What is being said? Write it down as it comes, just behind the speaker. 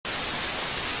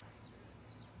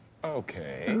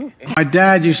Okay. My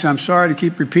dad used to, I'm sorry to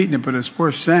keep repeating it, but it's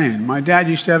worth saying. My dad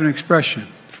used to have an expression,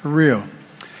 for real.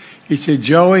 He'd say,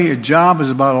 Joey, a job is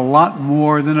about a lot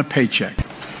more than a paycheck.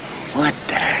 What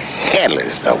the hell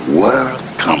is the world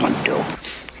coming to?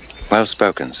 Well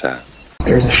spoken, sir.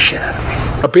 There's a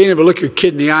shadow. Being able to look your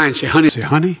kid in the eye and say, honey, say,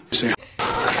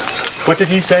 What did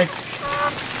he say?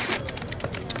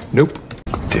 Nope.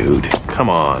 Dude, come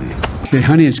on. say,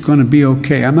 honey, it's going to be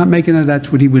okay. I'm not making that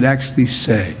that's what he would actually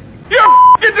say. You're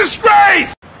a f***ing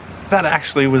disgrace! That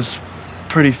actually was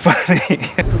pretty funny.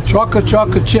 Chocolate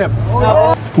chip.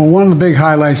 Well, one of the big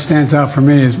highlights stands out for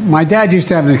me is my dad used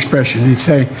to have an expression. He'd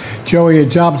say, Joey, a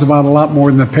job's about a lot more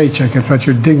than a paycheck. It's about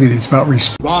your dignity. It's about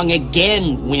respect. Wrong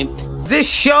again, wimp. This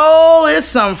show is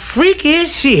some freaky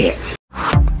shit.